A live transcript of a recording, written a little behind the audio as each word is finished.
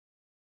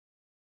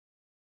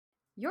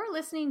You're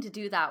listening to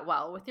Do That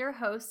Well with your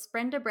hosts,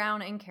 Brenda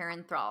Brown and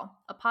Karen Thrall,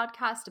 a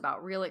podcast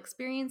about real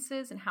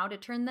experiences and how to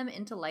turn them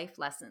into life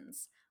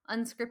lessons.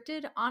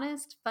 Unscripted,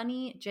 honest,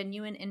 funny,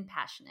 genuine, and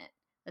passionate.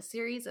 A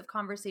series of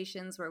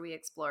conversations where we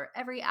explore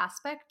every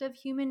aspect of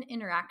human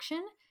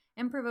interaction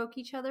and provoke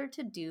each other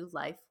to do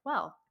life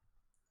well.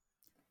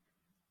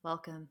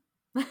 Welcome.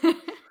 I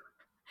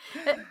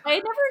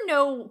never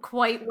know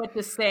quite what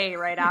to say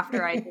right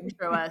after I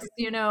intro us.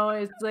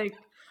 It's like,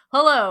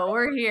 hello,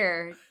 we're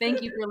here.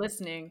 Thank you for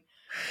listening.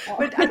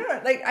 But I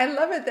don't know, I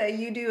love it that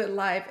you do it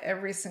live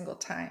every single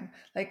time.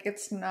 Like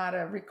it's not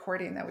a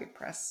recording that we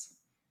press.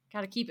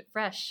 Got to keep it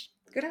fresh.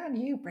 Good on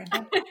you,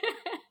 Brenda.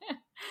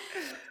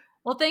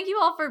 Well, thank you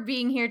all for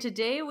being here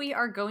today. We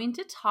are going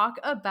to talk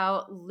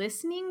about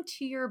listening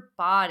to your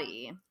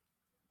body,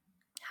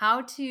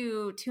 how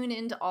to tune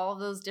into all of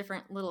those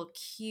different little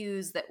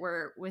cues that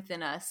were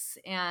within us,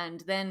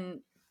 and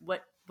then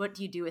what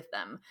do you do with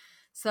them?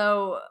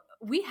 So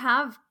we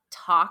have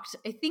talked,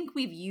 I think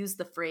we've used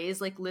the phrase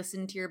like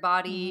listen to your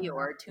body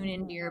or tune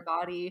into your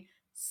body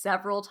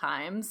several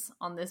times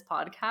on this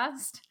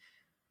podcast,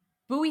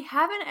 but we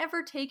haven't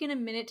ever taken a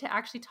minute to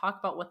actually talk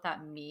about what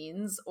that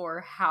means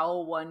or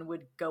how one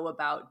would go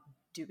about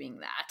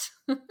doing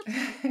that.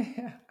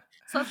 Yeah.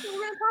 So that's what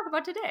we're going to talk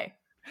about today.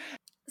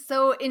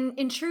 So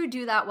in true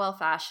Do That Well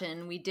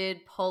fashion, we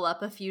did pull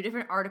up a few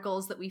different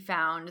articles that we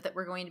found that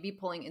we're going to be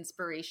pulling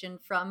inspiration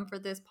from for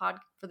this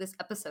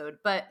episode,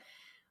 but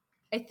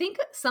I think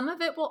some of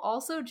it will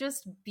also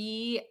just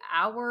be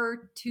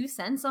our 2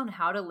 cents on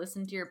how to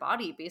listen to your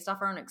body based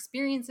off our own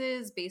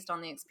experiences, based on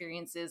the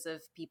experiences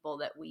of people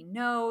that we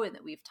know and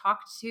that we've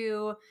talked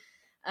to.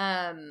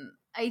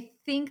 I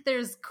think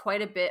there's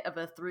quite a bit of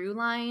a through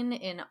line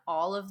in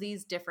all of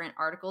these different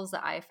articles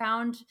that I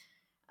found.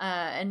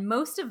 And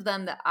most of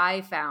them that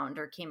I found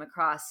or came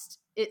across,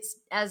 it's,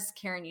 as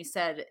Karen, you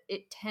said,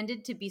 it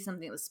tended to be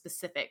something that was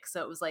specific.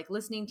 So it was like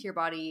listening to your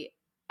body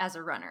as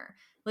a runner,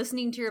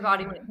 listening to your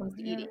body when it comes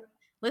to eating,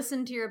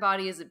 listen to your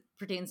body as it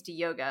pertains to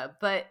yoga.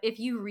 But if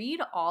you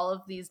read all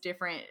of these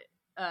different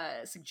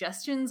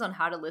suggestions on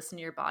how to listen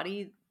to your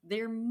body,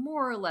 they're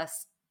more or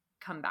less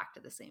come back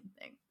to the same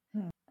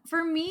thing.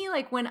 For me,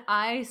 like when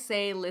I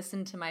say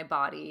listen to my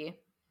body,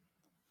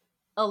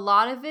 a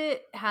lot of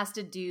it has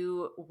to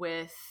do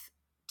with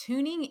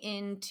tuning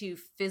into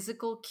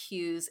physical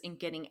cues and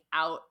getting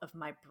out of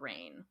my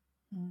brain.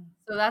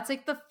 So that's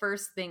like the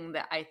first thing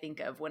that I think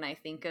of when I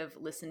think of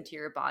listen to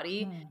your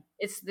body.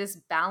 It's this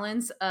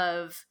balance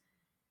of,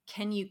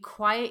 can you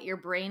quiet your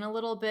brain a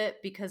little bit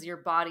because your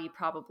body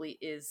probably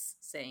is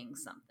saying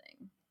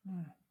something.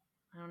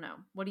 I don't know.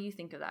 What do you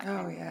think of that?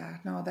 Oh yeah,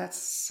 no, that's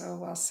so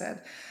well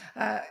said.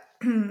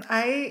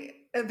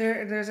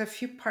 There's a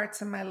few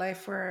parts in my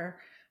life where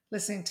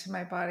listening to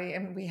my body,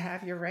 and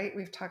you're right,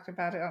 we've talked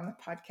about it on the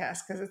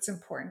podcast because it's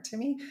important to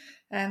me,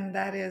 and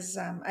that is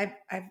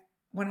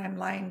when I'm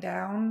lying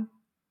down,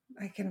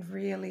 I can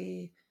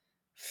really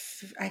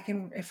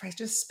if I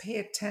just pay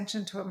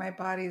attention to what my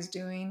body is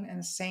doing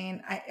and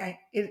saying,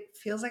 it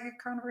feels like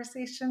a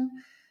conversation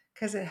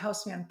because it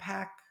helps me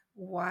unpack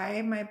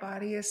why my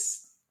body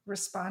is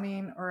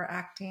responding or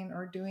acting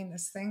or doing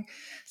this thing.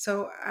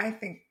 So I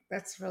think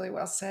that's really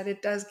well said.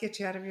 It does get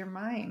you out of your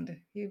mind.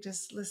 You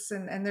just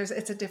listen, and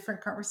it's a different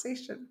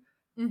conversation.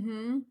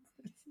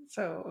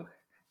 So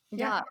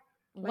yeah.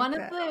 One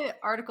of the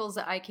articles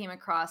that I came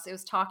across, it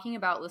was talking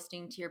about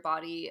listening to your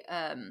body.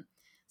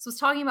 So it's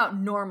talking about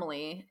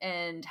normally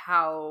and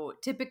how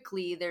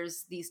typically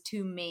there's these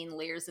 2 main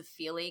layers of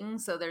feeling.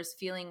 So there's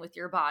feeling with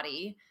your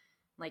body,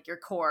 like your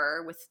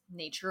core with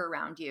nature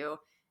around you.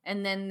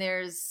 And then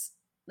there's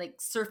like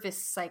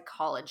surface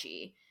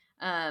psychology.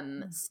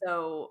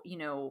 So,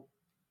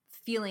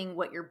 feeling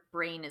what your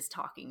brain is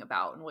talking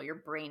about and what your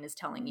brain is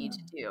telling you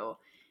to do.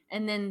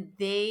 And then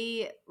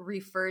they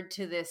referred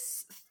to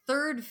this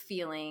third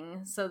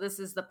feeling. So this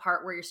is the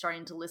part where you're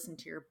starting to listen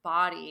to your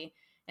body.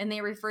 And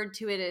they referred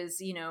to it as,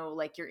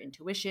 like your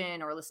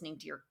intuition or listening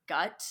to your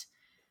gut.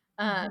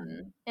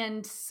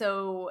 And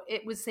so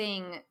it was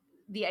saying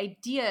the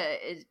idea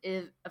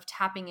of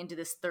tapping into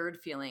this third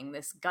feeling,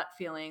 this gut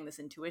feeling, this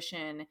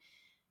intuition,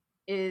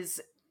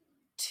 is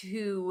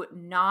to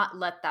not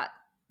let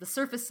the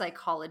surface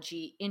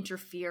psychology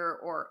interfere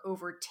or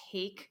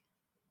overtake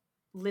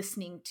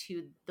listening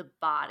to the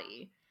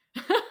body.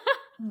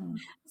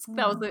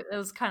 That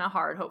was kind of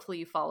hard. Hopefully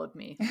you followed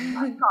me in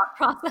that thought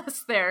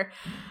process there.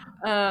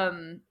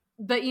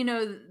 But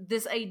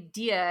this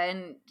idea,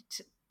 and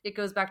it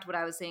goes back to what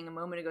I was saying a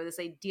moment ago, this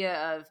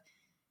idea of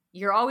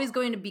you're always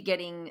going to be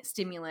getting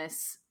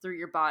stimulus through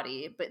your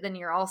body, but then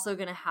you're also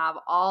going to have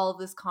all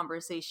this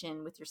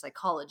conversation with your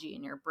psychology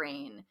and your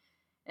brain.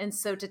 And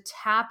so to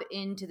tap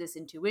into this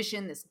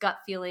intuition, this gut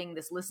feeling,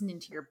 this listening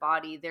to your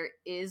body, there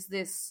is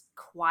this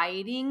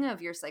quieting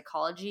of your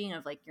psychology and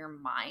of like your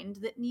mind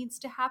that needs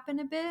to happen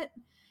a bit.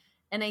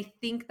 And I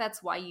think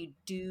that's why you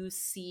do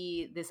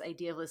see this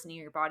idea of listening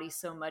to your body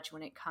so much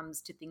when it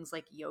comes to things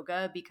like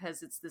yoga,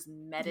 because it's this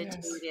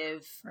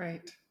meditative,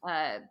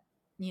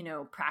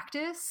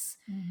 practice.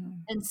 Mm-hmm.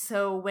 And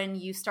so when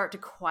you start to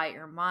quiet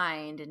your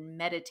mind and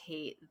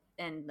meditate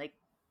and like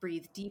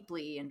breathe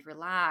deeply and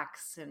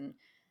relax, and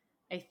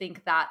I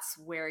think that's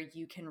where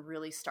you can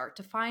really start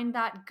to find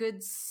that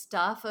good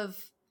stuff of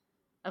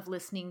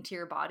listening to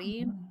your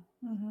body.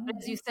 Mm-hmm. But Mm-hmm.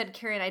 as you said,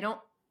 Karen, I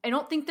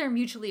don't think they're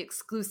mutually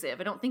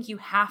exclusive. I don't think you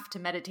have to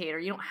meditate or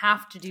you don't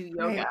have to do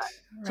yoga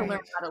Right, to learn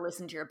right. how to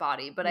listen to your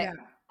body. But Yeah.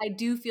 I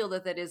do feel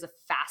that that is a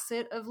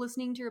facet of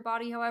listening to your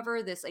body.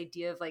 However, this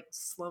idea of like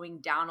slowing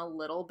down a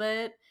little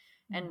bit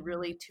and Mm-hmm.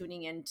 really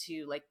tuning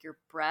into like your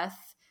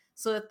breath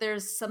so that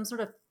there's some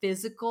sort of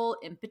physical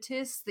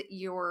impetus that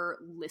you're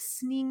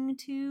listening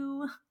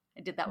to.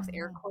 I did that with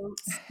air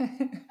quotes.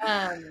 Mm-hmm.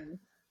 Um,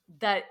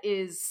 that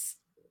is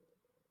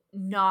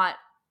not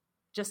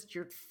just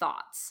your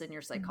thoughts and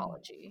your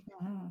psychology.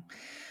 Mm-hmm.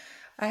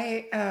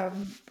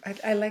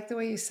 I like the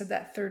way you said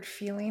that third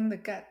feeling, the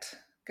gut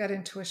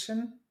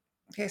intuition.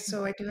 Okay,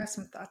 so I do have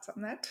some thoughts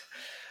on that.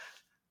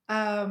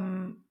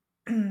 Um,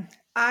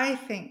 I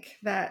think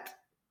that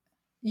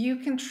you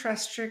can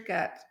trust your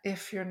gut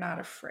if you're not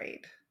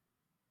afraid.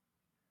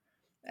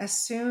 As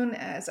soon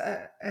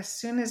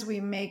as we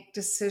make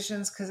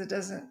decisions because it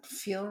doesn't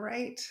feel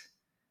right,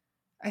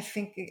 I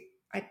think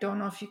I don't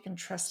know if you can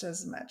trust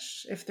as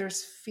much. If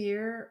there's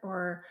fear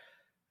or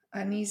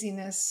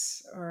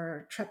uneasiness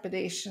or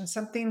trepidation,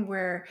 something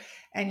where,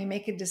 and you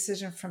make a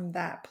decision from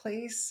that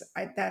place,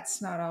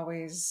 that's not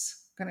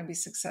always going to be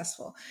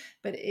successful.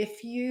 But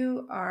if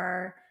you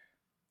are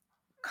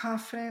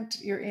confident,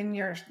 you're in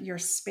your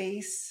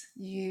space,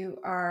 you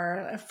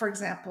are, for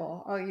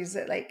example, I'll use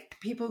it like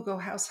people go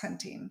house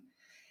hunting.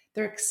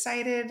 They're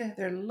excited,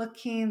 they're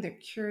looking, they're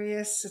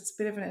curious, it's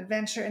a bit of an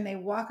adventure, and they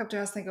walk up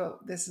to us and they go,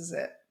 this is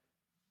it,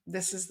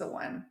 this is the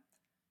one.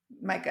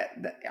 My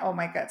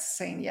gut's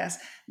saying yes.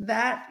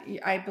 That,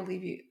 I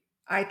believe you,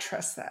 I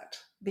trust that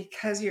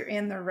because you're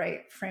in the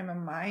right frame of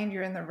mind,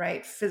 you're in the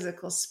right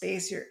physical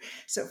space.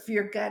 So if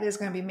your gut is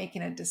going to be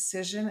making a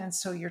decision, and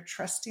so you're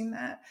trusting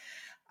that.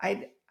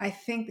 I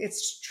think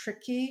it's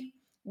tricky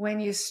when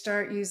you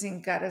start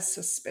using gut as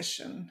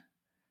suspicion.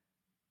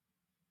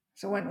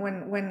 So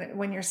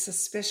when you're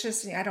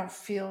suspicious, I don't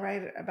feel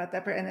right about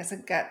that, and it's a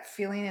gut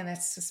feeling and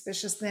it's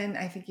suspicious, then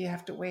I think you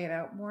have to weigh it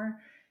out more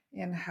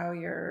in how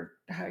you're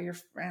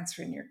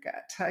answering your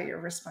gut, how you're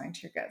responding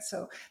to your gut.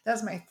 So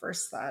that's my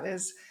first thought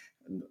is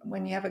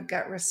when you have a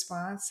gut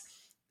response,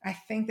 I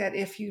think that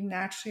if you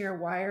naturally are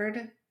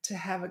wired to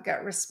have a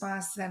gut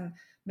response, then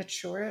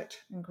mature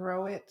it and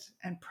grow it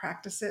and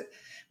practice it.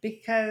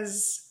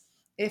 Because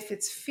if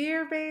it's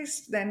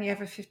fear-based, then you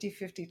have a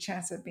 50-50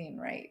 chance of being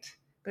right.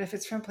 But if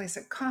it's from a place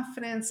of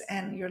confidence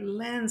and your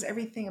lens,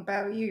 everything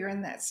about you, you're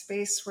in that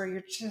space where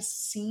you're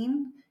just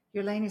seen,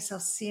 you're letting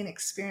yourself see and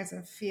experience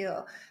and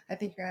feel, I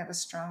think you're going to have a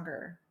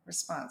stronger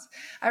response.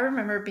 I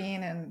remember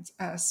being in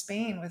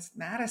Spain with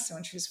Madison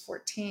when she was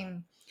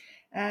 14,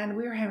 and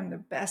we were having the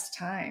best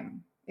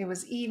time. It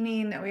was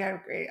evening. We had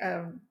a great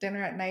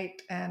dinner at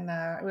night, and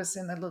it was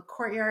in the little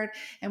courtyard,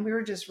 and we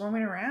were just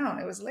roaming around.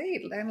 It was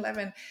late,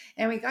 11,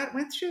 and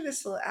went through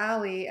this little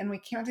alley, and we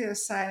came out to the other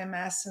side, and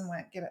Madison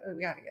went, we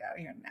got to get out of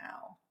here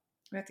now.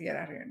 We have to get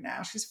out of here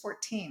now. She's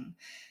 14.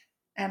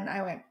 And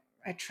I went,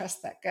 I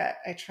trust that gut.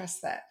 I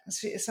trust that.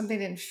 Something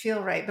didn't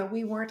feel right, but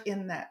we weren't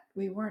in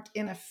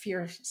a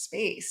fear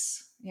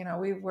space.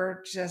 We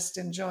were just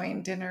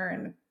enjoying dinner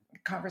and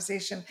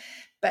conversation,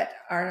 but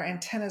our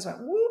antennas went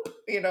whoop,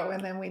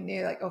 and then we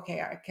knew like,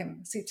 okay, I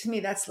can see. To me,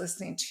 that's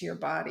listening to your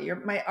body.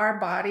 Our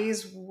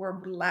bodies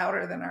were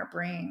louder than our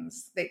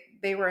brains.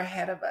 They were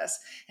ahead of us.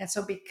 And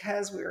so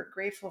because we were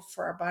grateful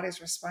for our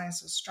bodies responding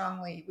so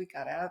strongly, we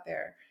got out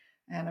there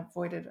and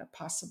avoided a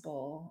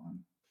possible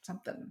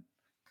something,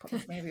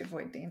 maybe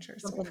avoid danger.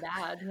 Something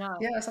bad. Yeah.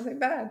 Yeah, something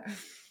bad.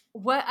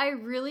 What I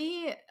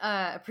really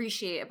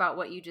appreciate about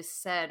what you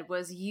just said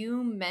was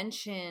you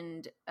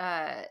mentioned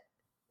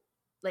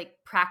like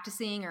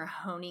practicing or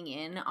honing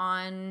in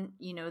on,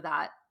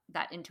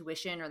 that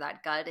intuition or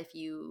that gut if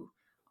you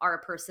are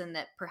a person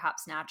that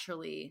perhaps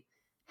naturally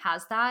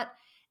has that.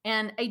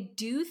 And I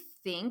do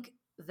think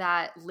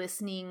that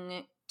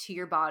listening to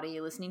your body,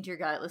 listening to your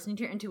gut, listening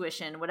to your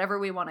intuition, whatever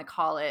we want to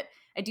call it,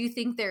 I do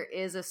think there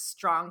is a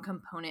strong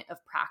component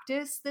of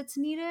practice that's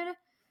needed.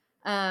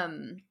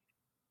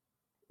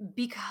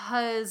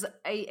 Because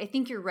I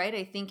think you're right.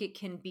 I think it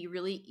can be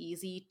really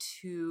easy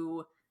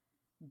to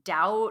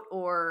doubt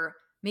or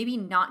maybe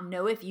not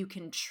know if you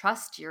can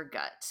trust your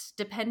gut,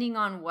 depending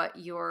on what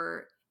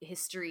your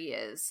history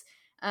is.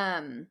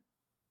 I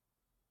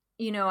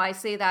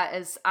say that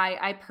as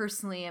I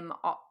personally am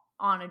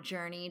on a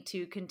journey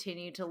to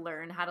continue to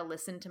learn how to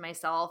listen to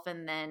myself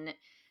and then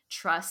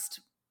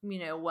trust,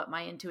 what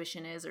my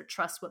intuition is or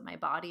trust what my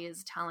body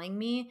is telling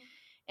me.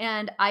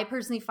 And I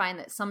personally find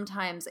that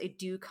sometimes I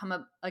do come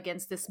up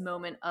against this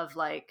moment of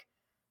like,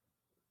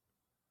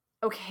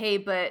 okay,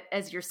 but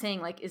as you're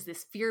saying, like, is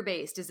this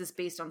fear-based? Is this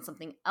based on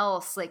something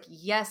else? Like,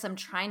 yes, I'm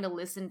trying to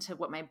listen to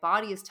what my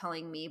body is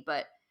telling me,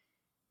 but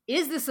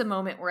is this a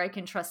moment where I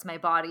can trust my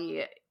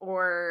body,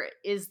 or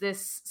is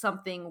this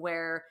something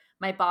where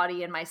my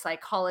body and my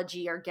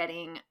psychology are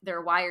getting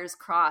their wires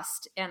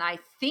crossed? And I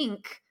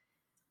think,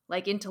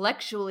 like,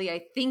 intellectually,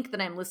 I think that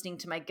I'm listening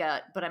to my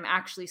gut, but I'm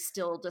actually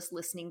still just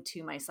listening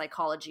to my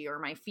psychology or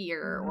my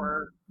fear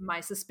or my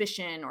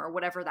suspicion or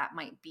whatever that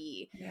might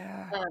be.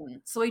 Yeah.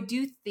 So I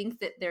do think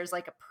that there's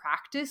like a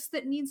practice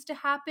that needs to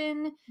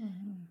happen,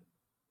 Mm-hmm.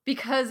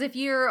 because if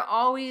you're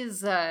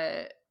always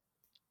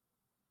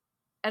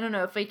I don't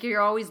know, if like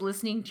you're always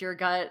listening to your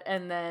gut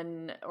and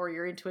then, or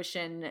your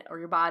intuition or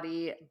your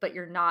body, but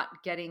you're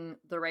not getting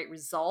the right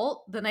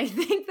result, then I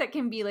think that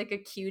can be like a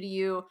cue to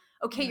you.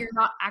 Okay, Yeah. you're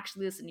not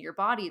actually listening to your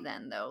body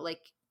then, though.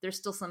 Like, there's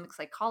still some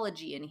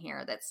psychology in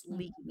here that's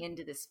leaking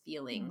into this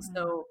feeling. Mm-hmm.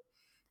 So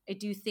I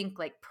do think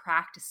like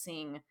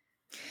practicing.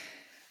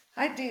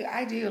 I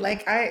do.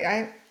 Like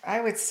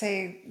I would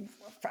say,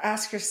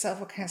 ask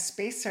yourself, what kind of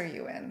space are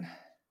you in?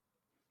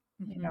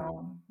 You Mhm.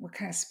 know, what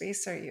kind of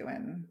space are you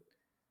in?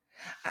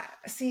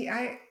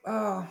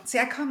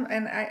 I come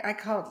and I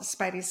call it the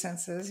spidey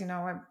senses. You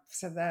know, I've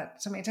said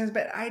that so many times,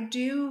 but I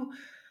do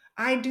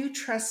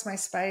trust my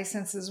spidey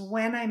senses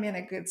when I'm in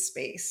a good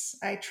space.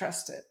 I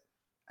trust it.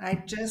 I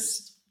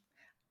just,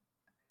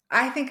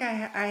 I think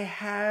I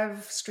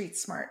have street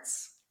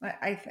smarts.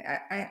 I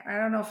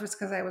don't know if it's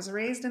because I was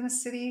raised in a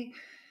city,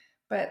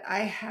 but I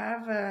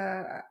have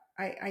a,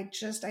 I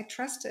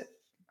trust it.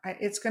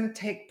 It's going to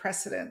take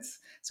precedence.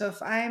 So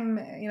if I'm,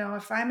 you know,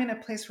 if I'm in a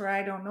place where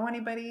I don't know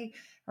anybody,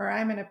 or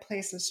I'm in a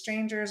place of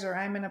strangers, or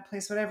I'm in a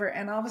place, whatever,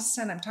 and all of a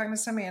sudden I'm talking to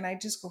somebody and I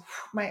just go,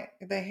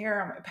 the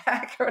hair on my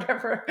back or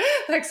whatever,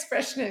 the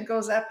expression, it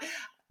goes up,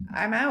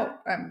 I'm out,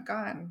 I'm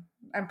gone.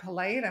 I'm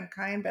polite, I'm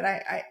kind, but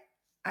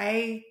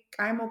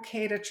I'm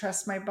okay to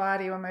trust my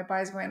body when my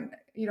body's going,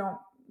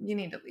 you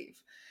need to leave.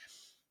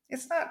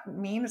 It's not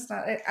mean. It's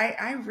not,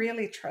 I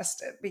really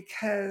trust it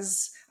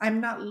because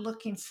I'm not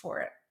looking for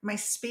it. My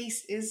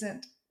space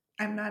isn't,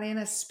 I'm not in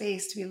a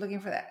space to be looking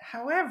for that.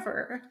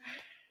 However,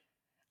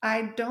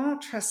 I don't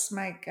trust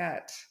my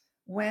gut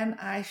when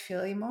I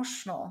feel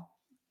emotional.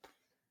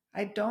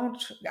 I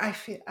don't, I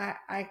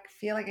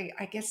feel like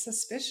I get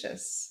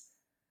suspicious.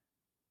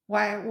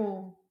 Why?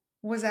 Well,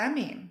 what does that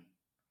mean?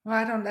 Well,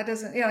 I don't, that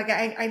doesn't, like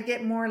I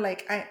get more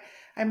like,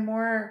 I'm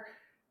more,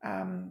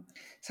 um,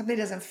 something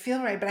doesn't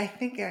feel right, but I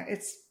think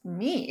it's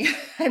me.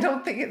 I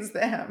don't think it's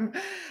them.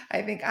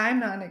 I think I'm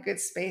not in a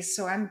good space.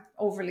 So I'm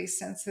overly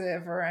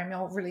sensitive, or I'm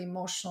overly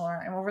emotional,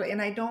 or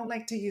and I don't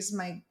like to use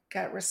my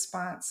gut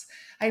response.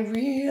 I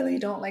really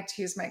don't like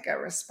to use my gut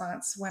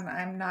response when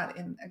I'm not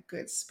in a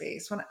good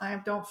space, when I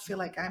don't feel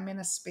like I'm in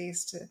a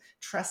space to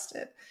trust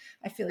it.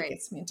 I feel it Right.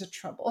 gets me into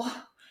trouble.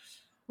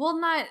 Well,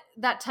 not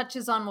that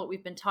touches on what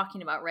we've been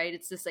talking about, right?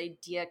 It's this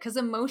idea, because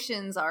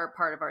emotions are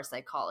part of our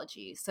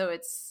psychology. So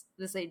it's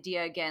this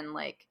idea again,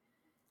 like,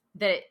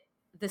 that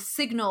the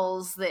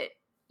signals that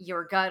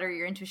your gut or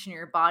your intuition or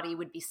your body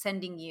would be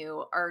sending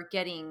you are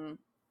getting,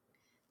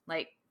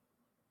 like,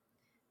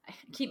 I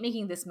keep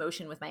making this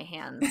motion with my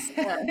hands,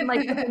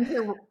 like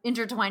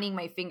intertwining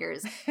my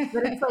fingers.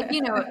 But it's like,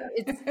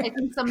 I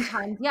think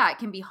sometimes, yeah, it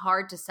can be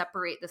hard to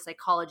separate the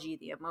psychology,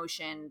 the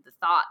emotion, the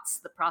thoughts,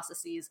 the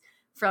processes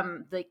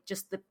from like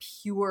just the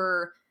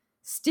pure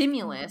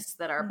stimulus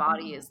that our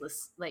body is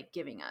like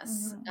giving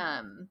us.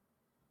 Mhm.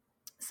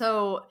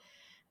 So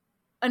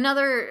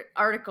another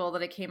article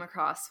that I came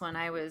across when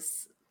I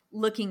was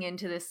looking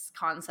into this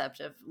concept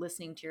of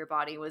listening to your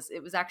body was,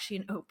 it was actually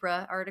an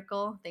Oprah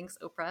article. Thanks,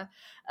 Oprah.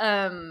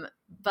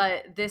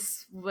 But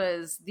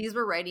these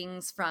were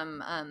writings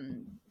from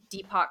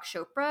Deepak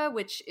Chopra,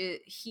 which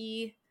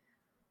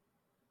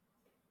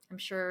I'm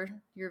sure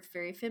you're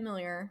very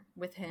familiar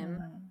with him,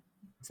 Mhm.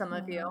 some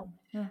of you.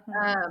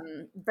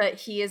 Mhm. But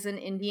he is an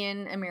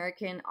Indian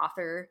American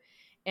author,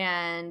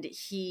 and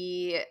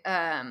he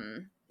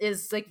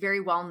is like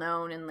very well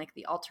known in like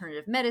the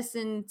alternative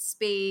medicine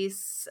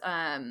space.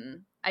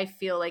 I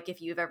feel like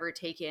if you've ever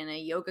taken a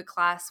yoga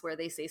class where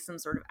they say some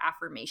sort of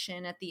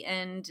affirmation at the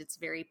end, it's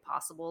very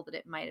possible that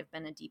it might have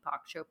been a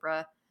Deepak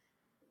Chopra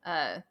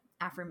uh,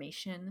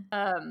 affirmation.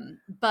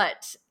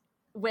 But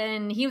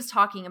when he was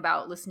talking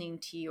about listening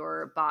to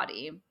your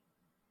body,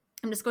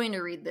 I'm just going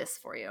to read this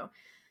for you.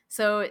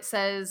 So it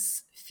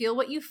says, feel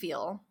what you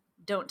feel.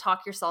 Don't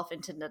talk yourself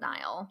into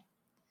denial.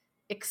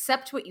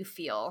 Accept what you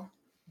feel.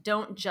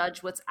 Don't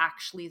judge what's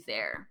actually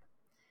there.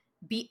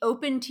 Be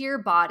open to your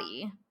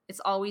body. It's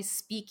always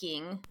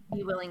speaking.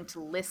 Be willing to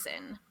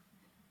listen.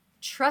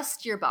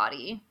 Trust your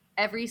body.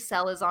 Every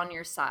cell is on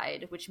your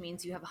side, which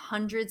means you have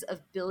hundreds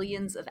of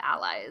billions of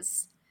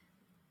allies.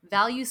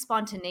 Value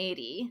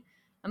spontaneity.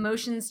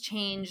 Emotions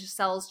change,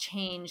 cells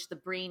change, the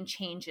brain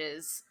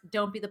changes.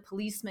 Don't be the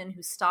policeman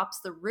who stops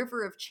the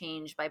river of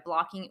change by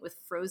blocking it with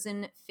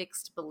frozen,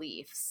 fixed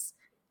beliefs.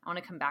 I want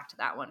to come back to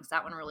that one because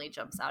that one really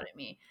jumps out at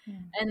me.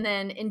 And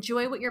then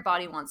enjoy what your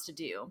body wants to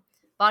do.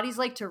 Bodies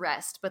like to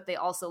rest, but they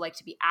also like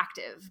to be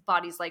active.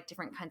 Bodies like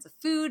different kinds of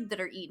food that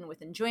are eaten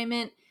with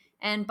enjoyment,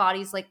 and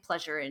bodies like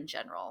pleasure in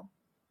general.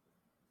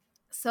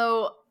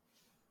 So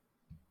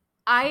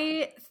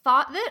I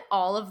thought that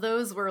all of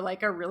those were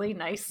like a really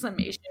nice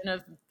summation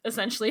of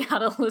essentially how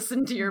to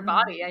listen to your Mhm.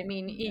 body. I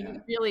mean, Yeah.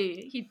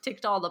 he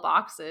ticked all the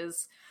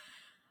boxes.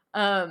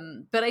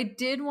 But I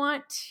did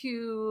want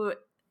to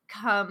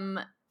come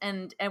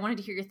and I wanted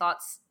to hear your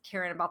thoughts,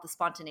 Karen, about the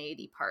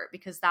spontaneity part,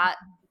 because that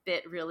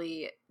bit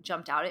really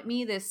jumped out at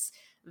me. This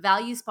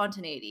value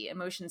spontaneity.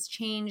 Emotions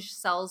change,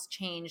 cells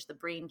change, the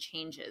brain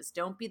changes.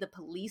 Don't be the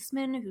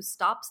policeman who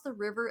stops the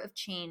river of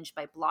change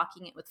by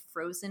blocking it with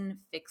frozen,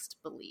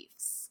 fixed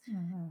beliefs.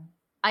 Mhm.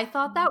 I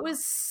thought that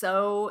was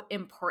so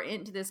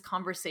important to this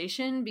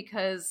conversation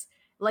because,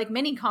 like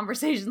many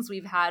conversations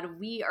we've had,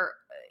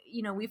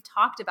 we've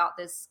talked about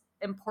this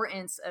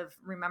importance of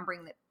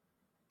remembering that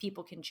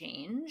people can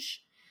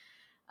change.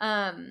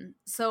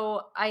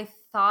 So I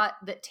thought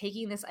that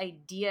taking this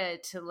idea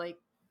to like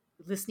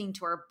listening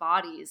to our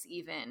bodies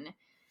even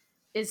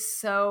is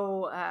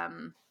so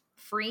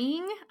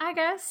freeing, I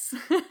guess,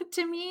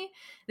 to me.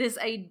 This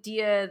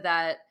idea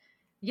that,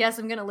 yes,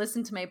 I'm going to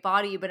listen to my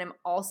body, but I'm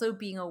also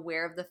being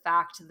aware of the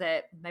fact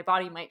that my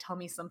body might tell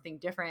me something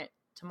different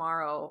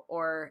tomorrow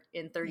or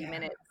in 30 Yeah.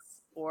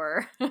 minutes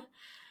or,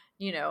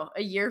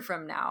 a year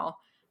from now.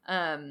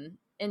 And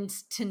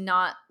to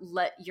not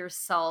let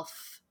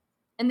yourself,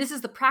 and this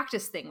is the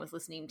practice thing with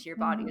listening to your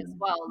body as Mhm.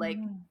 well. Like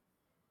Mhm.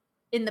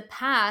 in the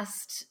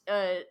past,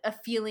 a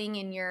feeling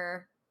in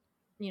your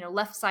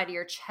left side of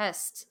your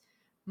chest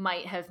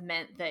might have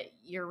meant that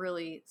you're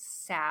really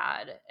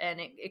sad, and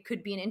it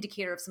could be an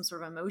indicator of some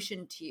sort of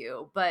emotion to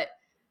you, but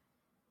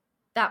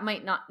that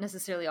might not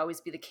necessarily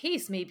always be the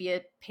case. Maybe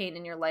a pain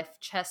in your left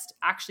chest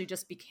actually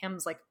just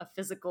becomes like a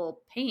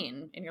physical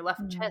pain in your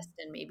left chest,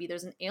 Mhm. and maybe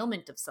there's an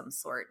ailment of some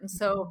sort. And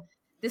so Mhm.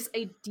 this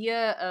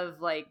idea of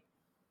like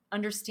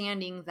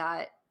understanding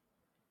that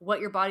what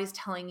your body's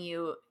telling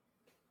you,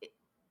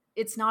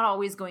 it's not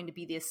always going to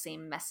be the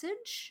same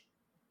message.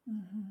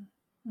 Mhm.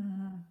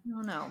 Mhm. I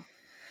don't know.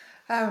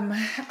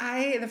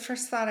 The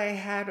first thought I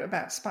had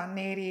about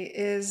spontaneity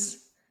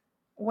is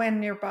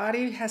when your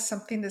body has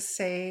something to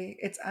say,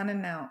 it's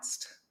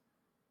unannounced.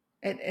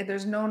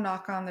 There's no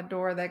knock on the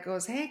door that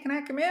goes, "Hey, can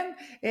I come in?"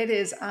 It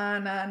is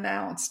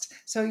unannounced.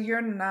 So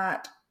you're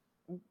not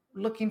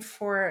looking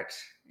for it.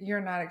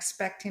 You're not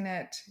expecting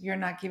it. You're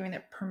not giving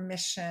it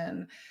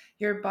permission.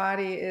 Your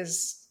body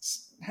has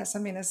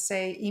something to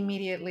say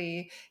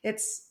immediately.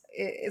 It's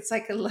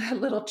like a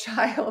little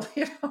child,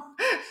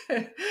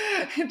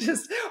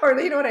 just, or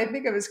what I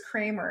think of is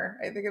Kramer.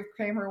 I think of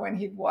Kramer when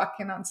he'd walk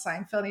in on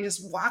Seinfeld. He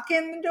just walk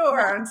in the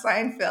door on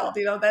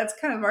Seinfeld. That's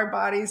kind of our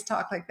bodies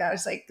talk like that.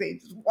 It's like they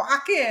just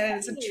walk in and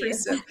it's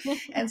intrusive.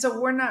 And so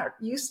we're not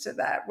used to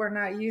that. We're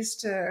not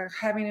used to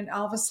having an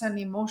all of a sudden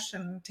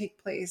emotion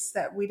take place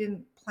that we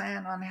didn't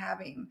plan on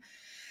having,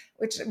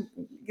 which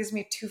gives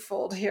me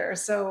twofold here.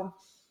 So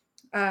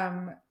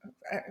um,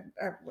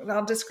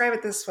 I'll describe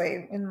it this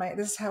way.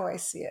 This is how I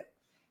see it.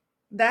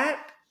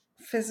 That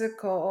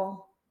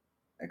physical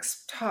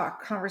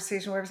talk,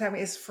 conversation, whatever's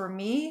happening, is for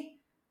me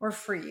or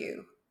for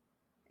you.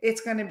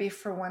 It's going to be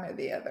for one or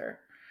the other.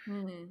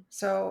 Mm-hmm.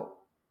 So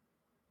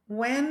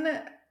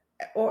when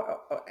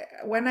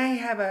when I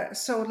have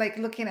like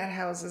looking at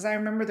houses, I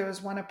remember there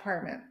was one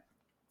apartment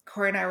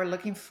Corey and I were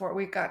looking for.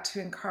 We got to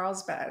in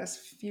Carlsbad a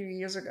few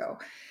years ago,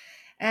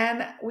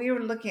 and we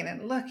were looking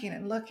and looking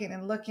and looking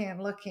and looking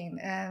and looking,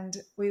 and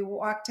we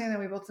walked in and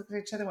we both looked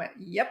at each other and went,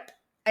 "Yep."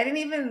 I didn't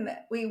even,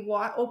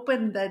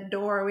 opened the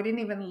door. We didn't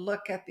even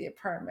look at the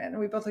apartment. And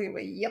we both looked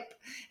at, "Yep."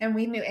 And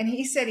we knew. And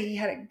he said he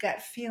had a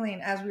gut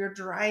feeling as we were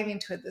driving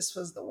to it, this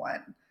was the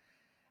one.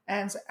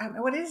 And so,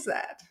 what is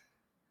that?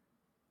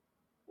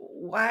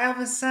 Why all of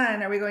a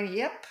sudden are we going,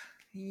 "Yep,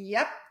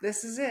 yep,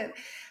 this is it"?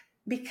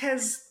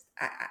 Because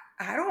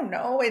I don't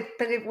know it,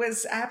 but it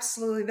was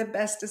absolutely the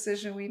best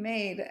decision we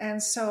made.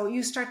 And so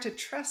you start to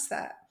trust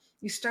that.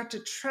 You start to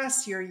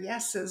trust your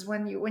yeses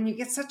when you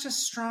get such a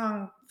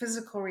strong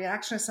physical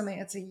reaction to something.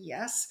 It's a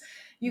yes.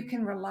 You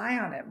can rely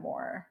on it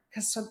more,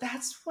 because so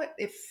that's what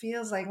it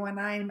feels like when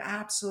I'm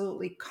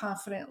absolutely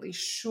confidently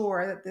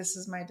sure that this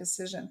is my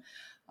decision.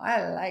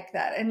 I like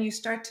that, and you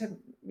start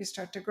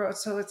to grow.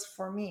 So it's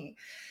for me.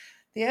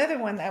 The other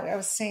one that I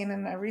was saying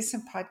in a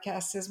recent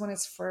podcast is when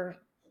it's for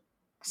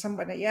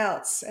somebody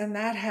else, and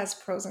that has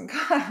pros and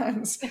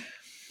cons.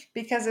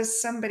 Because if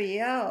somebody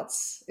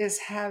else is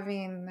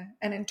having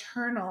an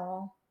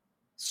internal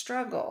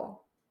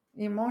struggle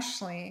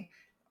emotionally,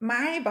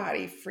 my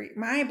body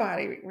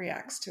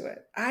reacts to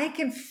it. I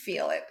can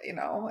feel it,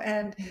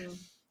 and Mm-hmm.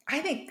 I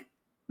think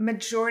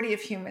majority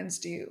of humans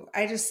do.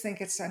 I just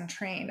think it's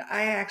untrained.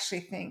 I actually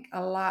think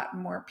a lot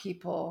more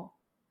people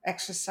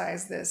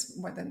exercise this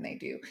more than they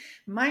do.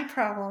 My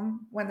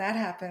problem when that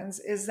happens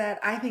is that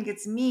I think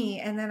it's me,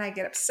 and then I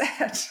get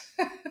upset.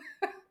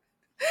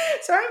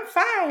 So I'm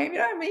fine.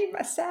 I'm eating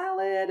my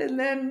salad, and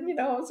then,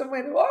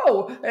 someone,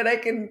 whoa,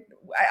 and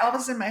all of a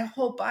sudden my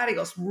whole body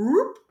goes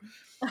whoop.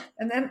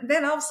 And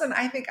then all of a sudden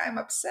I think I'm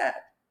upset,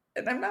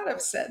 and I'm not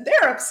upset.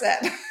 They're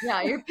upset.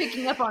 Yeah, you're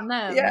picking up on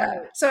them, Yeah.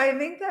 right? So I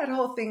think that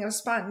whole thing of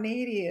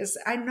spontaneity is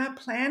I'm not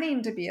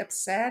planning to be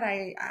upset.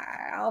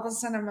 All of a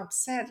sudden I'm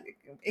upset.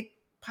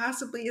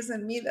 possibly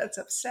isn't me that's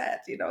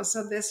upset,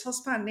 So this whole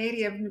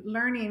spontaneity of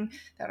learning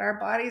that our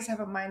bodies have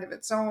a mind of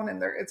its own,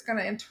 and it's going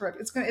to interrupt.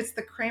 It's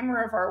the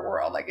Kramer of our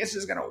world. Like it's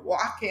just going to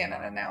walk in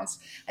and announce.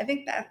 I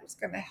think that was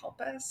going to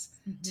help us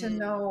to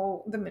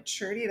know the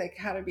maturity, like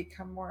how to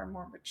become more and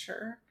more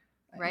mature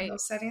in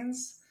those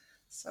settings.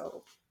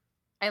 So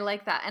I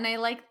like that. And I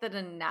like that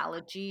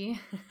analogy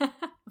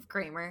of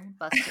Kramer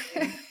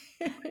busting.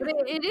 But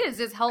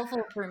it's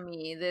helpful for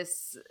me,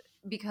 this,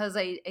 because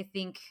I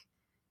think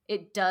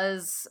it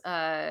does,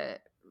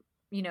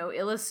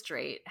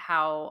 illustrate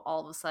how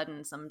all of a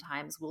sudden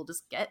sometimes we'll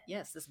just get,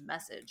 this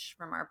message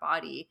from our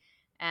body,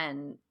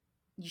 and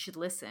you should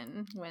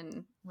listen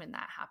when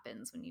that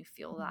happens, when you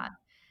feel that.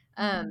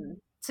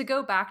 To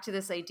go back to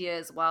this idea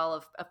as well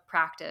of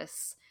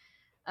practice,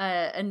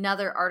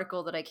 another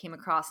article that I came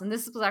across, and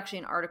this was actually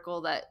an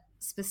article that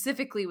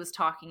specifically was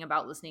talking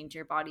about listening to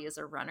your body as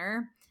a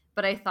runner,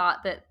 but I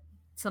thought that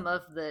some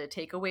of the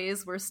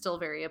takeaways were still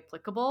very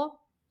applicable.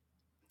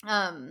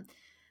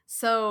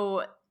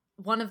 So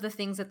one of the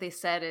things that they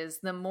said is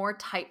the more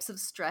types of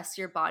stress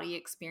your body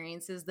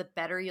experiences, the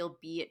better you'll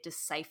be at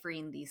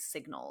deciphering these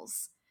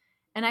signals.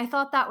 And I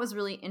thought that was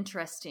really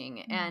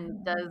interesting,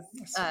 and does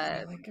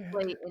really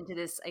play into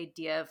this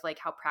idea of like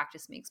how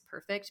practice makes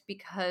perfect,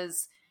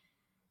 because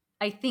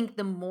I think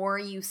the more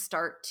you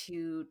start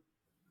to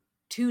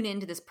tune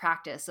into this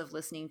practice of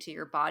listening to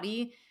your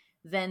body,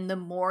 then the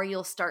more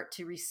you'll start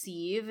to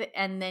receive,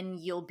 and then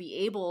you'll be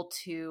able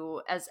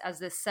to, as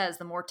this says,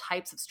 the more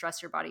types of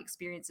stress your body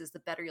experiences, the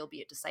better you'll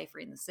be at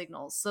deciphering the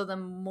signals. So the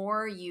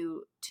more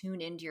you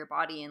tune into your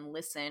body and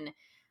listen,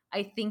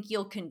 I think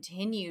you'll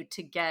continue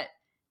to get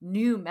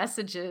new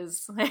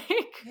messages, like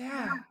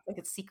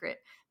a secret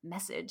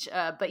message.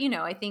 But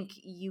I think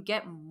you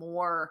get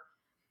more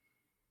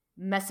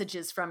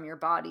messages from your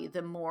body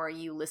the more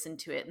you listen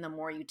to it and the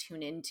more you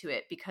tune into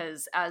it,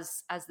 because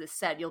as this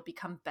said, you'll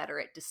become better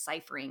at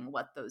deciphering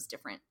what those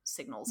different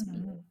signals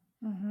mean.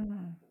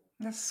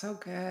 That's so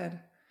good.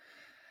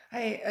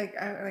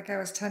 I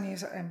was telling you,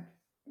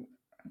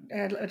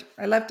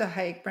 I love to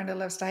hike. Brenda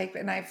loves to hike,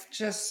 and I've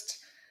just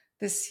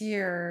this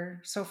year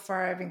so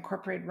far I've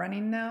incorporated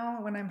running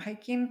now when I'm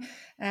hiking,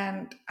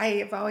 and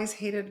I've always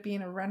hated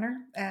being a runner,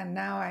 and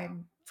now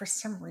for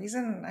some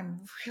reason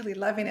I'm really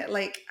loving it.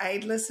 Like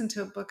I listen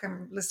to a book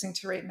I'm listening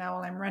to right now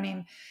while I'm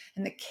running,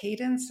 and the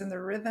cadence and the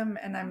rhythm,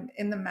 and I'm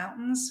in the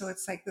mountains, so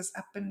it's like this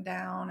up and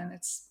down, and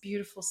it's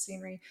beautiful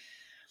scenery.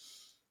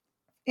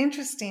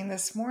 Interesting.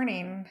 This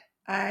morning,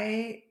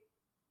 I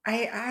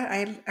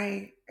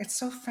it's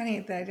so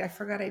funny that I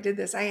forgot I did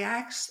this. I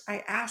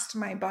asked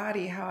my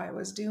body how I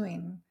was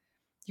doing.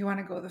 You want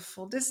to go the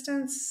full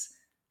distance?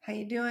 How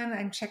you doing?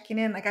 I'm checking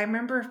in. Like I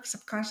remember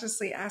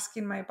subconsciously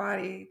asking my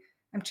body,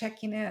 I'm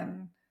checking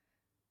in.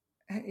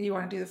 You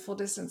want to do the full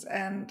distance?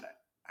 And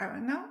I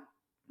went, no,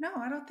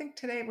 I don't think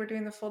today we're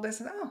doing the full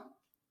distance. Oh,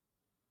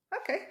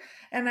 okay.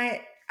 And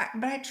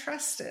but I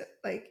trust it.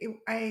 Like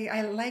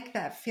I like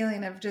that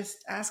feeling of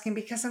just asking,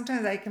 because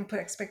sometimes I can put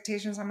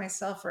expectations on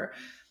myself, or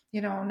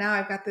now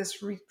I've got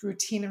this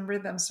routine and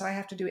rhythm, so I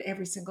have to do it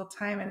every single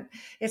time. And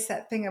it's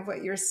that thing of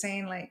what you're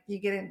saying, like you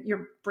get in,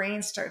 your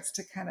brain starts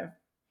to kind of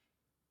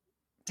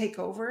take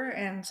over.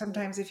 And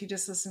sometimes if you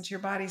just listen to your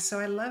body. So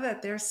I love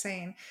that they're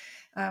saying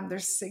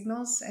there's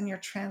signals and you're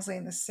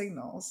translating the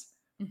signals.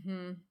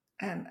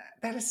 And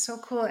that is so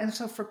cool. And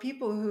so for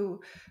people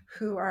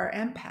who are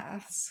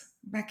empaths,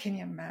 can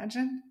you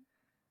imagine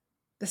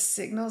the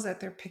signals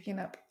that they're picking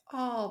up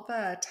all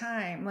the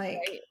time? Like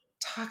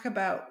talk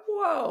about,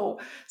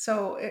 whoa.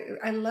 So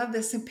I love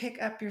this, and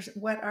pick up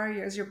what are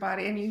your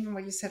body. And even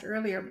what you said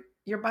earlier,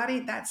 your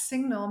body, that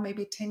signal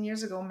maybe 10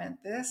 years ago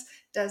meant this.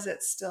 Does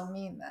it still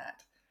mean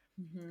that?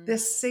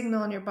 This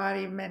signal in your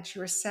body meant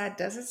you were sad.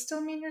 Does it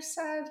still mean you're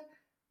sad?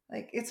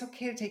 Like it's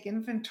okay to take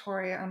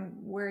inventory on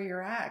where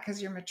you're at,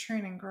 because you're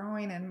maturing and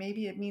growing, and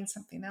maybe it means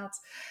something else.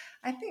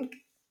 I think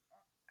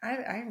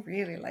I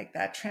really like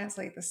that.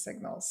 Translate the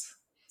signals.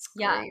 It's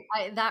great.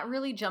 That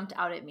really jumped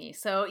out at me.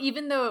 So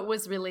even though it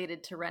was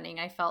related to running,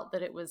 I felt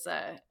that it was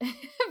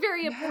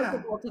very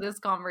applicable to this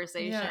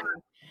conversation.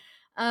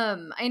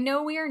 I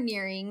know we are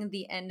nearing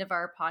the end of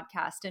our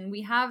podcast, and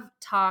we have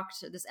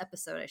talked, this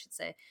episode I should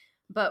say,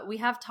 but we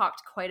have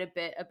talked quite a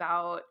bit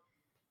about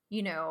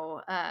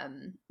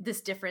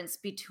this difference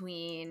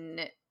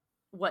between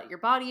what your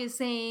body is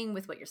saying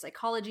with what your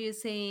psychology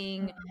is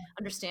saying,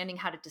 understanding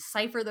how to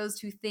decipher those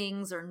two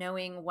things, or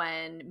knowing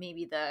when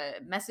maybe the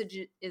message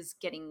is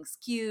getting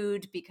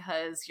skewed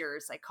because your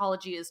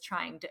psychology is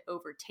trying to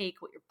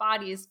overtake what your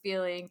body is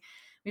feeling.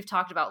 We've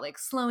talked about like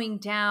slowing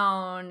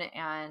down,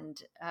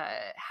 and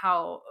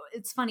how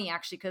it's funny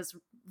actually, because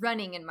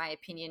running, in my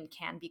opinion,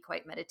 can be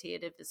quite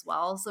meditative as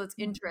well. So it's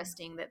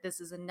interesting that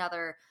this is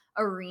another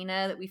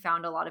arena that we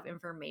found a lot of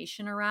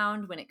information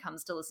around when it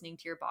comes to listening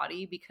to your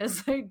body,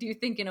 because I do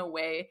think in a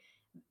way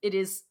it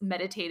is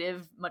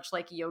meditative, much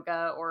like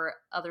yoga or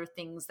other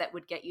things that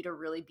would get you to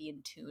really be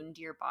in tune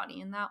to your body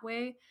in that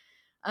way.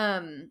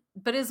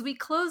 But as we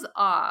close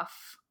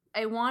off,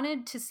 I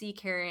wanted to see,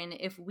 Karen,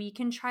 if we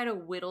can try to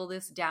whittle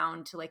this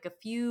down to like a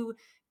few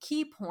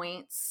key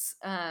points,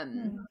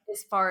 Mm,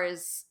 as far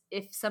as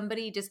if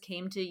somebody just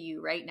came to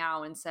you right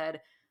now and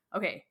said,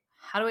 okay,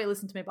 how do I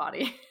listen to my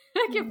body?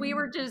 Like if we mm,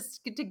 were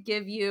just to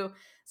give you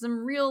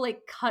some real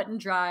like cut and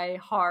dry,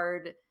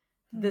 hard,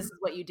 this mm, is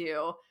what you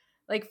do.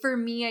 Like for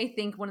me, I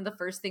think one of the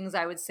first things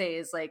I would say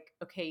is like,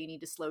 okay, you need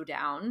to slow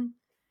down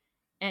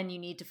and you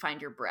need to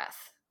find your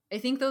breath. I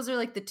think those are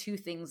like the two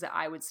things that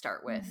I would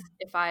start with.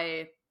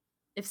 mm,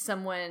 If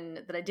someone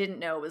that I didn't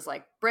know was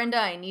like, Brenda,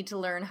 I need to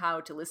learn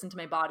how to listen to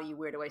my body,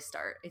 where do I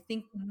start? I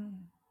think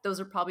mm, those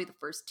are probably the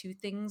first two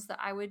things that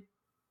I would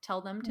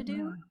tell them to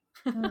do.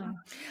 mm, mm.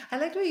 I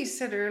liked what you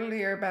said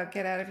earlier about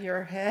get out of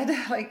your head,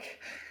 like,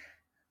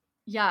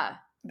 Yeah.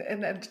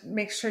 and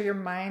make sure your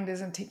mind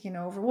isn't taking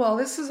over. Well,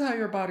 this is how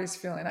your body's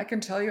feeling. I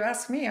can tell you.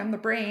 Ask me. I'm the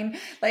brain.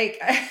 Like,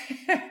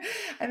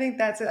 I think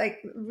that's it. Like,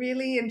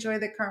 really enjoy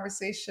the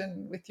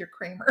conversation with your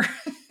Kramer.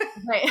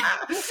 Right.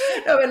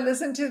 No, but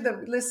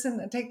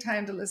listen. Take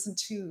time to listen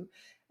to,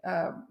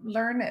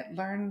 learn it,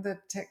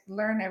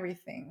 learn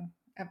everything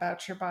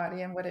about your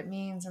body and what it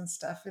means and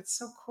stuff. It's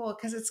so cool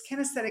because it's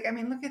kinesthetic. I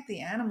mean, look at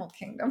the animal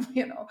kingdom.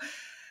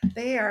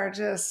 They are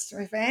just,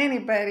 if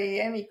anybody,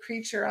 any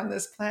creature on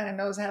this planet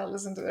knows how to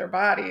listen to their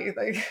body,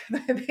 like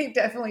they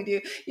definitely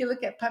do. You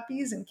look at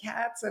puppies and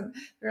cats and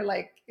they're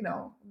like,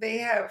 they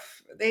have,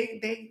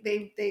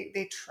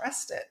 they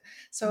trust it.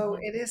 So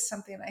Mhm. it is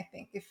something, I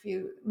think, if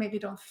you maybe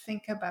don't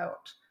think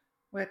about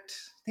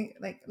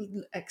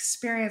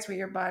experience what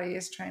your body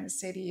is trying to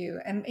say to you,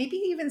 and maybe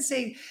even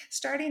say,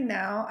 starting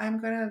now, I'm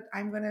going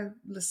to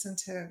listen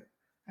to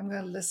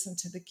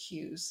the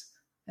cues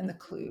and the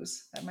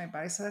clues that my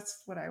body. So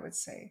that's what I would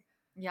say.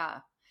 Yeah.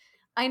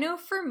 I know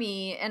for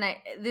me, and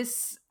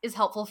this is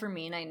helpful for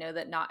me, and I know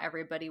that not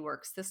everybody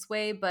works this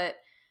way, but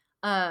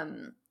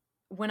um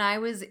when I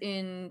was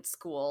in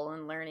school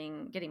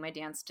and getting my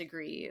dance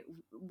degree,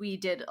 we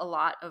did a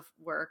lot of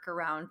work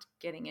around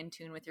getting in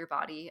tune with your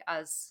body,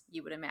 as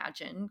you would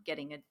imagine,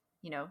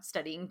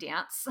 studying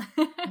dance.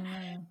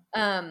 Mm,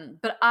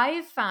 But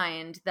I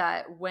find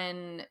that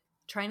when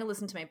trying to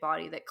listen to my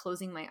body, that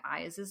closing my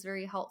eyes is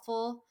very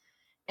helpful.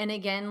 And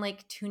again,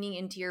 like tuning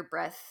into your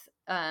breath,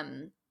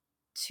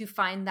 to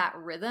find that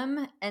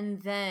rhythm.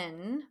 And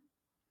then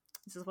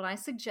this is what I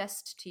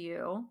suggest to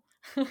you.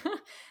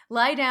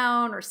 Lie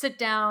down or sit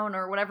down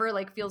or whatever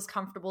like feels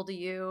comfortable to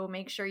you.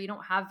 Make sure you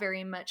don't have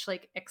very much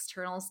like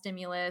external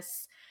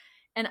stimulus.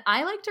 And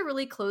I like to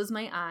really close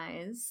my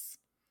eyes,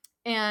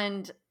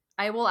 and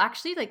I will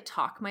actually like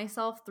talk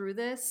myself through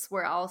this,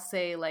 where I'll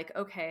say like,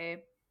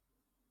 okay,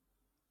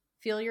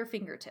 feel your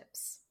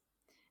fingertips.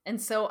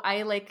 And so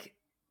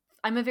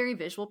I'm a very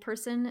visual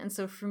person, and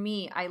so for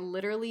me, I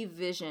literally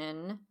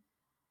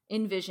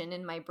envision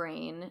in my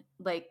brain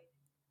like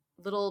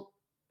little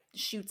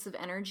shoots of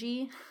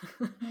energy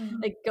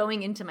mm, like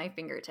going into my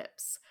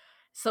fingertips,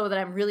 so that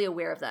I'm really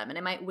aware of them, and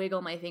I might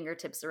wiggle my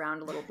fingertips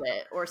around a little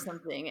bit or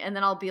something, and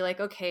then I'll be like,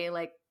 okay,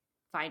 like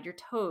find your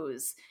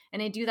toes,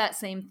 and I do that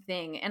same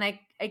thing, and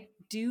I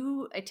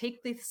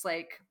take this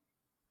like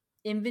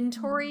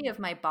inventory mm, of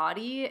my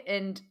body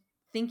and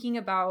thinking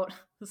about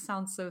this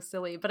sounds so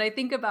silly, but I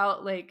think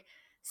about like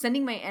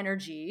sending my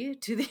energy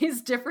to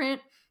these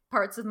different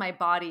parts of my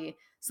body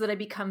so that I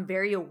become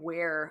very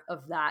aware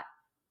of that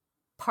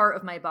part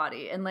of my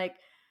body. And like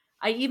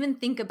I even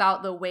think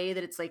about the way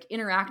that it's like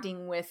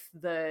interacting with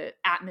the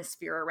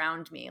atmosphere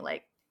around me.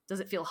 Like, does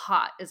it feel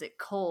hot? Is it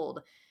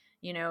cold?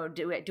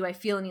 Do I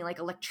feel any like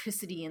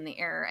electricity in the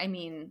air? I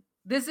mean,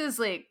 this is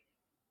like,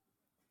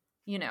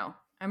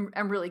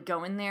 I'm really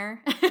going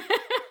there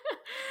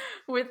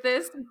with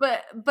this,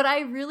 but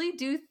I really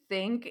do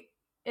think,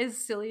 as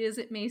silly as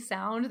it may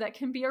sound, that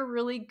can be a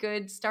really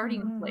good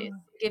starting place.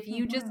 mhm, If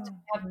you just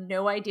mhm. have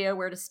no idea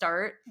where to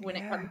start when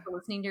it Yeah. comes to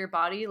listening to your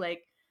body,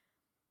 like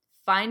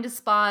find a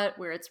spot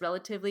where it's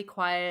relatively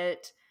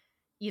quiet,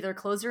 either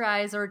close your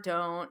eyes or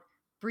don't,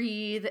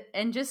 breathe,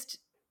 and just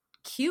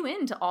cue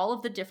into all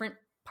of the different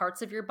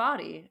parts of your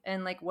body.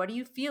 And like, what are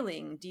you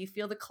feeling? Do you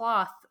feel the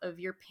cloth of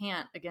your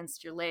pant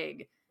against your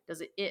leg?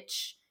 Does it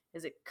itch?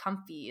 Is it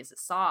comfy? Is it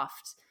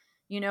soft?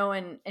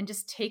 And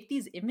just take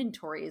these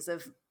inventories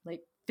of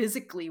like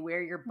physically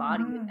where your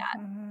body is Mhm, at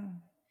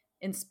mhm.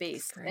 in It's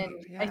space. And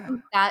great. I Yeah.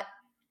 think that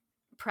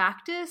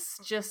practice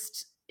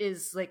just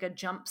is like a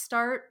jump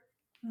start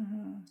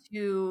Mhm,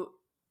 to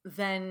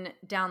then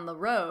down the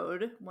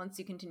road, once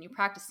you continue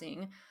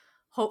practicing,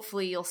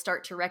 hopefully you'll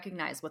start to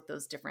recognize what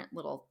those different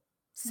little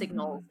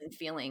signals mhm, and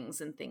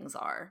feelings and things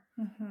are.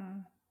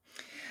 mhm.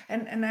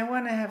 And I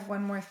want to have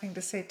one more thing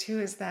to say too,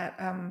 is that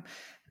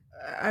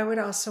I would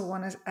also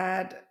want to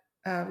add,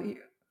 uh, y-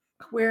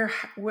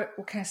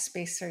 what kind of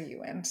space are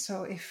you in?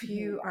 So if Mhm.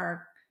 you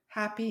are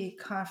happy,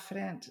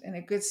 confident, in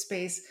a good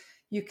space,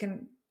 you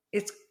can.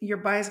 It's your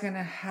body's going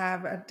to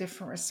have a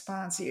different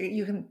response.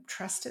 You can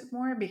trust it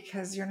more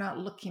because you're not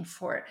looking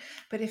for it.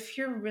 But if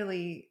you're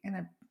really in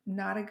a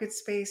not a good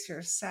space,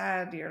 you're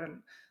sad,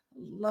 you're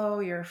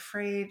low, you're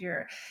afraid,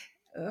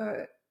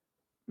 uh,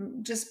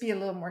 just be a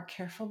little more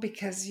careful,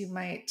 because you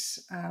might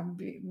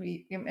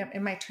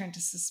it might turn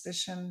to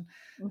suspicion.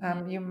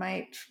 You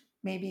might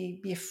maybe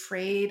be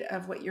afraid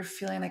of what you're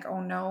feeling, like, oh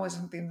no, is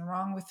something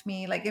wrong with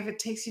me? Like, if it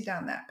takes you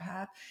down that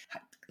path,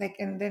 like,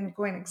 and then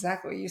going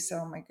exactly what you said,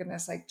 oh my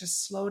goodness, like,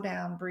 just slow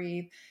down,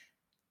 breathe,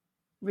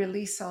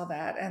 release all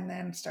that, and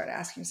then start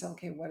asking yourself,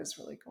 okay, what is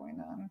really going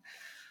on?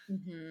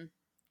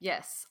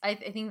 Yes, I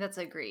think that's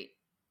a great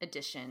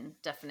addition,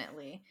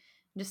 definitely.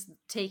 Just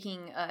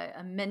taking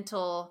a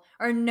mental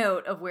or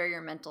note of where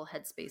your mental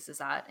headspace is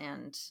at,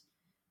 and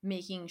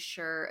making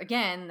sure,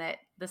 again, that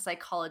the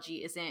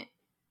psychology isn't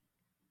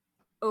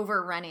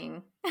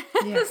overrunning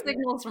the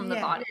signals from the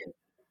body.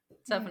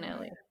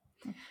 Definitely.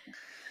 Yeah.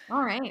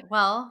 All right.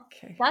 Well,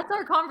 Okay. that's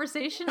our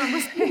conversation on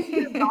listening to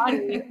your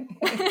body.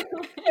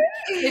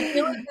 I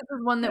feel like this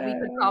is one that we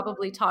could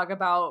probably talk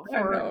about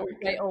for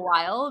quite a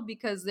while,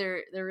 because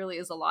there really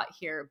is a lot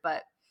here.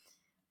 But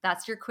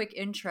that's your quick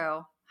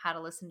intro, how to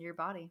listen to your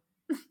body.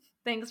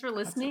 Thanks for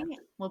listening.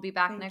 We'll be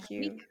back next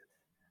week.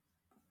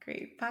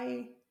 Great.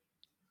 Bye.